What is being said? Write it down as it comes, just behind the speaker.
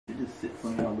just sits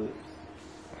on your lips.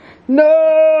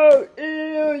 No!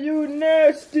 Ew, you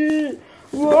nasty!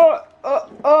 What?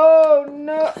 Oh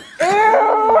no!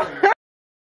 Ew!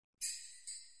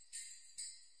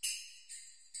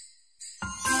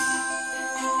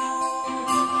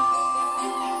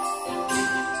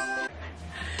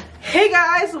 Hey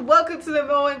guys, welcome to the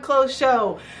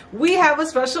Mo&CloShow. We have a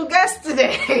special guest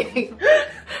today.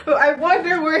 I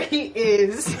wonder where he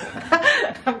is.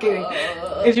 I'm kidding.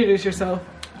 Introduce yourself.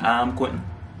 I'm Quentin.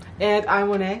 And I'm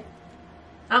Monet.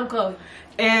 I'm Chloe.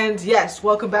 And yes,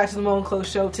 welcome back to the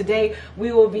Mo&CloShow. Today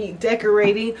we will be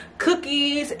decorating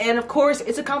cookies, and of course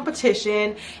it's a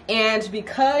competition. And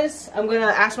because I'm gonna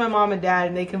ask my mom and dad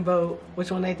and they can vote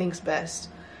which one they think's best.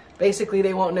 Basically,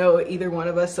 they won't know either one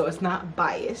of us, so it's not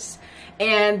biased.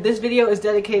 And this video is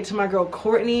dedicated to my girl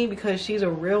Courtney because she's a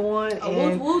real one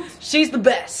and she's the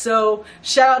best. So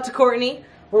shout out to Courtney.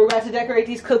 We're about to decorate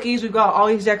these cookies. We've got all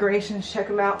these decorations. Check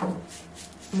them out.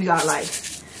 We got like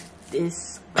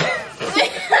this.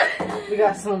 We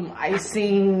got some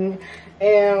icing.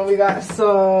 And we got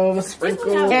some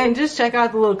sprinkles. And just check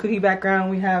out the little cookie background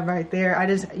we have right there. I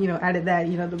just, added that,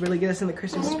 to really get us in the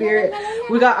Christmas spirit.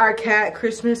 We got our cat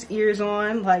Christmas ears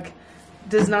on. Like,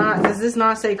 does this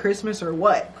not say Christmas or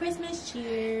what? Christmas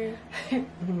cheer.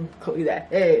 Chloe that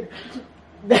head.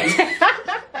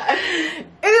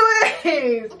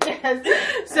 Anyways,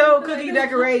 yes. So cookie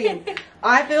decorating.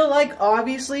 I feel like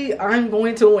obviously I'm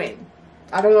going to win.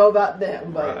 I don't know about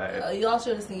them, but y'all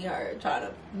should have seen her trying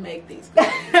to make these.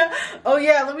 Oh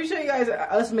yeah, let me show you guys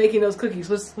us making those cookies.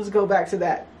 Let's go back to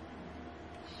that.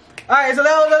 All right, so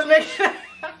that was us making.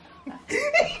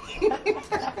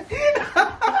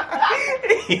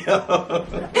 Yo.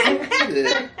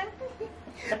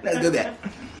 Let's do that.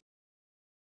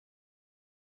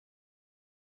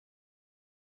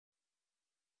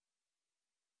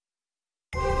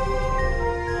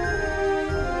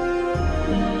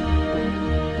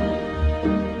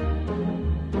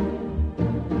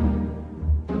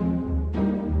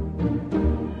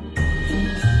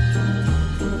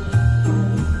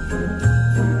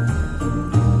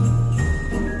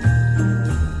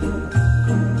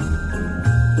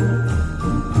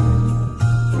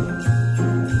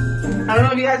 I don't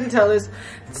know if you guys can tell this,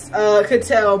 could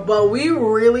tell, but we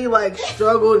really like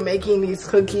struggled making these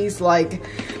cookies. Like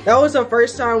that was the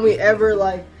first time we ever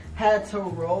like had to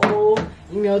roll,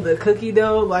 the cookie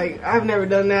dough. Like I've never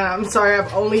done that. I'm sorry,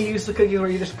 I've only used the cookies where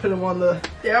you just put them on the.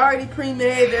 They're already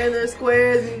pre-made. They're in their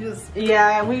squares. And you just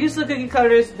and we use the cookie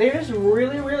cutters. They're just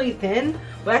really thin.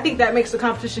 But I think that makes the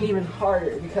competition even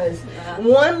harder because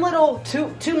one little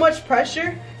too much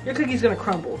pressure, your cookie's gonna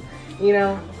crumble.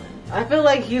 I feel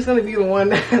like he's gonna be the one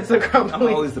that's a crumbling.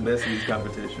 I'm always the best in these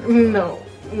competitions. No.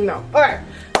 Alright,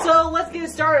 so let's get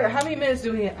started. How many minutes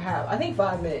do we have? I think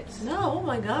 5 minutes. No, oh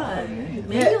my god.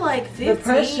 Maybe like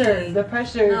 15. The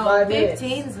pressure, no, 5 minutes.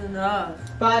 15's enough.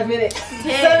 5 minutes. 10.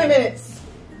 7 minutes.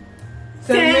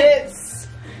 7 minutes.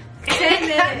 10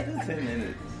 minutes. 10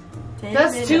 minutes. 10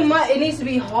 That's minutes. too much. It needs to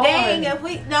be hard. Dang, if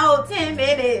we 10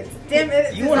 minutes. 10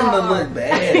 minutes. You want them to look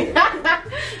bad.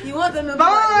 You want them to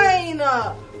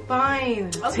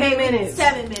Fine. Okay, 10 minutes.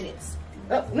 7 minutes.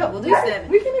 No, We'll do 7.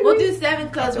 We'll do 7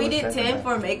 because we did 7 10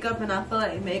 for makeup, and I feel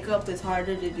like makeup is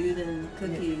harder to do than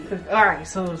cookie. Alright,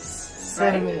 so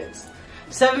 7 minutes.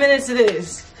 7 minutes it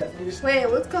is. Wait,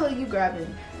 what color are you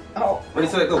grabbing? Oh. Wait,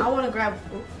 so I go. want to grab.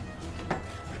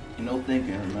 No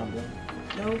thinking, remember?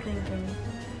 No thinking.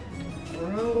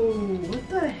 Bro, what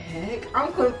the heck?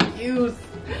 I'm confused.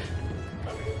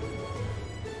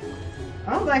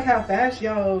 I don't like how fast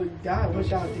y'all got what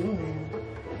y'all doing.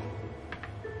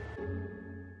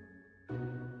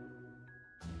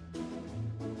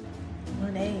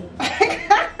 Monet.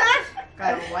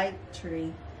 Got a white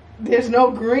tree. There's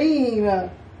no green.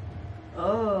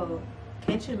 Oh,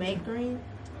 can't you make green?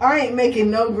 I ain't making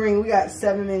no green. We got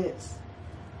 7 minutes.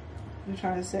 You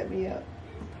trying to set me up?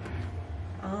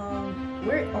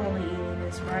 We're only eating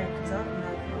this, right? Because I don't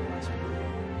know how much it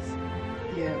is.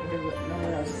 Yeah, no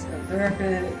one else is gonna. They're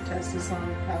gonna test this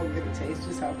on how good it tastes,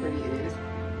 just how pretty it is.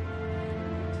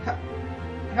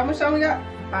 How much time we got?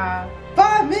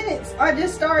 5 minutes. I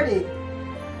just started.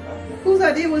 Whose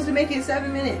idea was to make it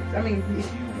 7 minutes? I mean,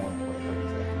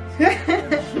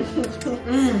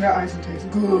 that icing tastes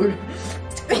good.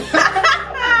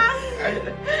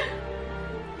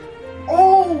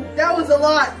 Oh, that was a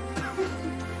lot.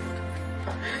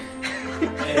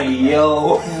 Hey,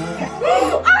 yo.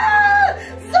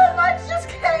 So much just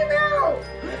came out.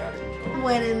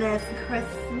 When it's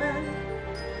Christmas.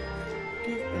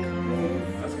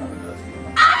 That's kind of dusty.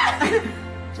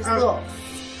 Just look.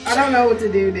 I don't know what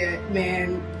to do there,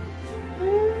 man.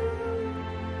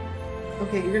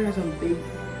 Okay, you're gonna have some big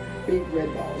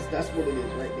red balls. That's what it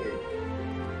is right there.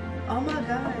 Oh my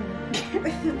god.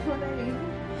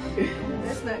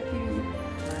 That's not cute.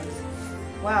 Nice.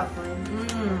 Wow, Flynn.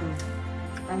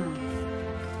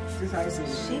 This icing.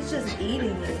 She's just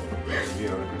eating it. Be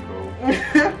out of control.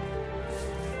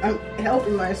 I'm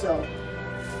helping myself.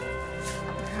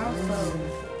 How so?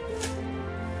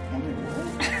 I mean,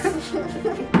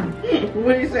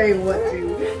 What are you saying? What to?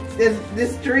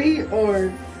 This tree or?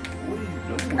 what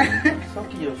are you doing?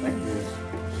 Sucking your fingers.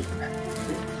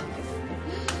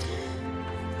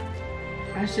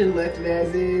 I should have left it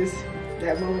as is.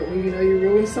 That moment when you know you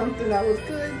ruined something that was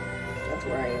good. That's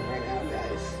where I am right now,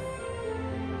 guys.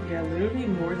 Yeah, literally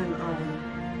more than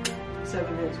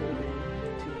 7 minutes would have been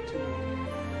too long.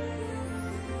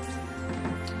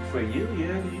 For you,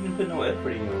 yeah, you didn't put no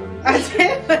effort in your. I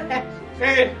did put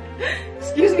effort.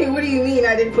 Excuse me, what do you mean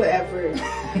I didn't put effort?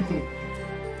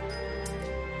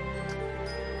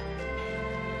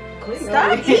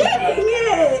 Stop eating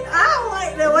it! I don't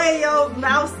like the way your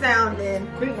mouth sounding.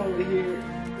 Quentin over here.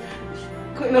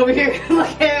 Quentin over here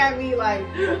looking at me like,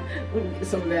 let me get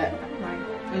some of that.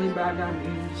 Anybody got me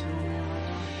eating some of that?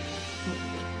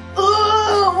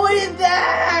 Oh, what is I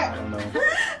that? don't know.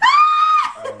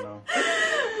 I don't know.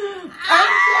 I'm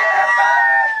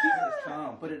It's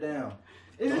time. Put it down.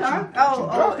 Is it time?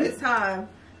 Oh, it's time.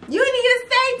 You didn't get to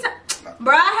stay time.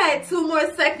 Bro, I had 2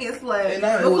 more seconds left And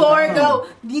now it was before it time. go.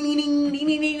 Ding, ding, ding, ding,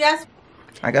 ding, ding. That's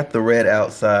I got the red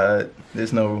outside.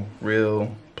 There's no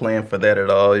real plan for that at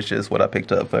all. It's just what I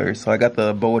picked up first. So I got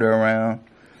the border around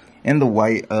and the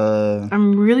white.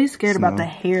 I'm really scared about Snow. the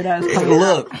hair that is coming out.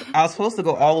 Look, I was supposed to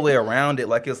go all the way around it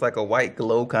like it's like a white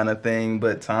glow kind of thing,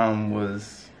 but time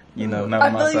was, you know, not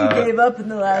on my I thought side. you gave up in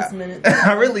the last minute.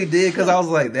 I really did because I was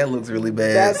like, that looks really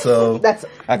bad.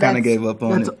 I kind of gave up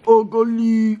on it.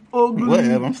 Ugly.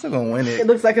 Whatever, I'm still gonna win It it.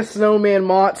 looks like a snowman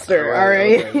monster. All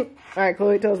right. Okay. All right,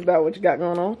 Chloe, tell us about what you got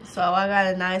going on. So I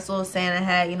got a nice little Santa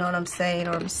hat, you know what I'm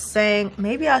saying?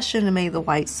 Maybe I shouldn't have made the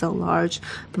white so large.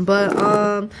 But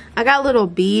I got little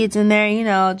beads in there, you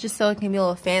know, just so it can be a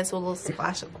little fancy with a little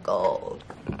splash of gold.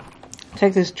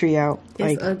 Check this tree out.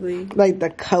 It's ugly. Like the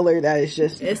color that is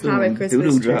just. It's not a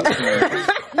Christmas tree. drops.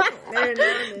 They're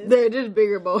enormous. They're just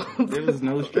bigger bulbs. There was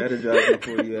no strategizing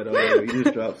for you at all. You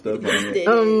just dropped stuff on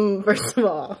it. First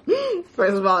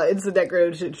of all, it's a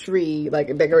decorative tree, like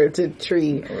a decorative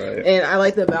tree, Right. and I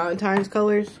like the Valentine's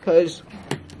colors because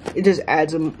it just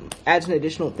adds an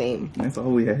additional theme. That's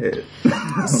all we had.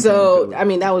 So I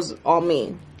mean, that was all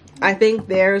me. I think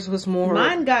theirs was more.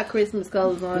 Mine got Christmas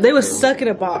colors on it. They were stuck in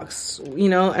a box, you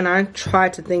know, and I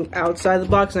tried to think outside the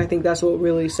box, and I think that's what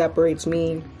really separates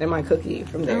me and my cookie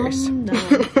from theirs. No.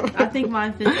 I think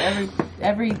mine fits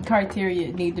every criteria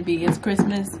it need to be. It's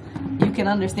Christmas. You can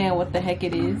understand what the heck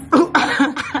it is.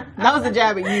 That was a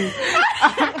jab at you.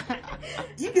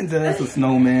 You can tell that's a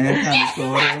snowman kind of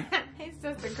sort of. It's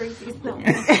just a creepy snowman.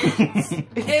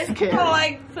 It's kind of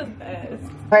like the best.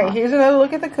 All right, here's another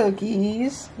look at the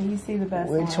cookies. You see the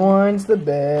best Which one? one's the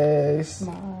best?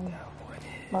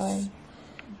 Mine.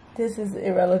 This is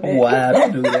irrelevant. Wow,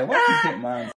 don't do that. Why you pick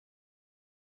mine?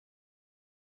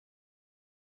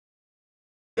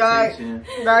 Guys,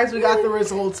 we got the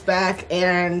results back,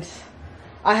 and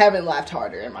I haven't laughed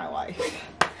harder in my life.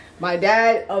 My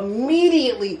dad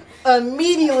immediately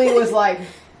was like,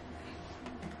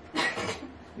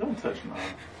 Don't touch mine.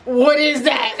 "What is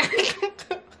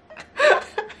that?"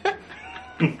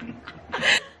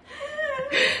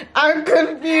 I'm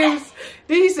confused.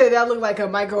 He said that looked like a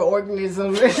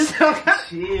microorganism. Yeah,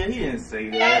 he didn't say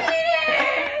that.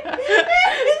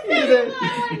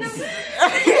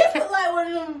 It's like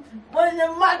one of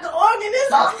them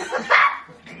microorganisms.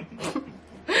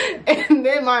 And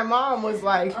then my mom was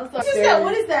like, I'm sorry. She said,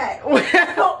 what is that? What is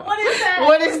that?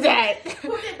 What is that?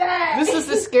 Who did that? This is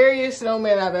the scariest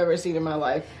snowman I've ever seen in my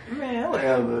life. Man,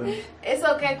 whatever. It's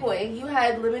okay, Quinn. You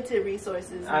had limited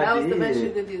resources. And that was the best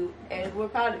you could do. And we're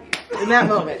proud of you. In that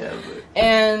moment.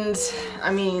 And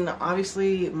I mean,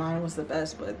 obviously mine was the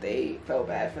best, but they felt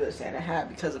bad for the Santa hat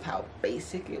because of how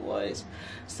basic it was.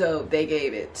 So they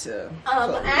gave it to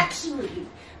Chloe. Actually,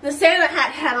 the Santa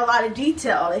hat had a lot of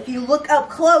detail. If you look up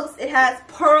close, it has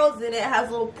pearls in it. It has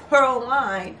a little pearl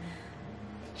line.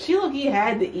 She look-y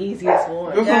had the easiest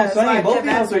one. That's what I'm saying. Both of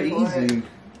that's yours are what it easy.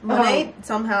 But they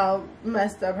somehow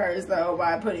messed up hers though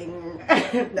by putting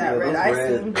that red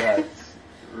icing.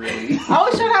 Really? I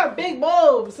was trying to have big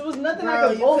bulbs. There was nothing I Bro,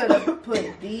 could you bulb. could have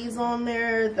put these on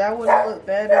there. That would have looked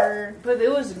better. But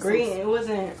it was green. It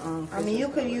wasn't. I mean, you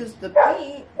could use the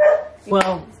paint.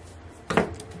 Well,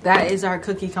 that is our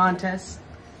cookie contest.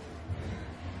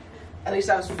 At least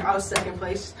I was second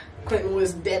place. Quentin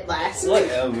was dead last.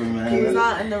 Whatever, man. He's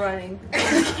not in the running.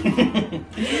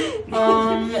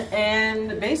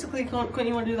 And basically, Quentin,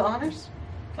 you want to do the honors?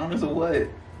 Honors of what?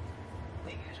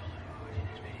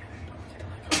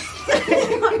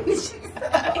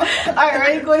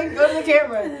 Alright, ready? Go to the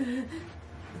camera.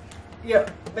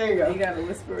 Yep, there you go. You gotta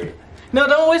whisper it. No,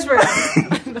 don't whisper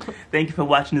it. Thank you for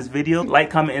watching this video. Like,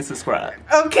 comment, and subscribe.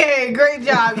 Okay, great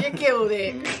job. You killed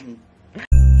it.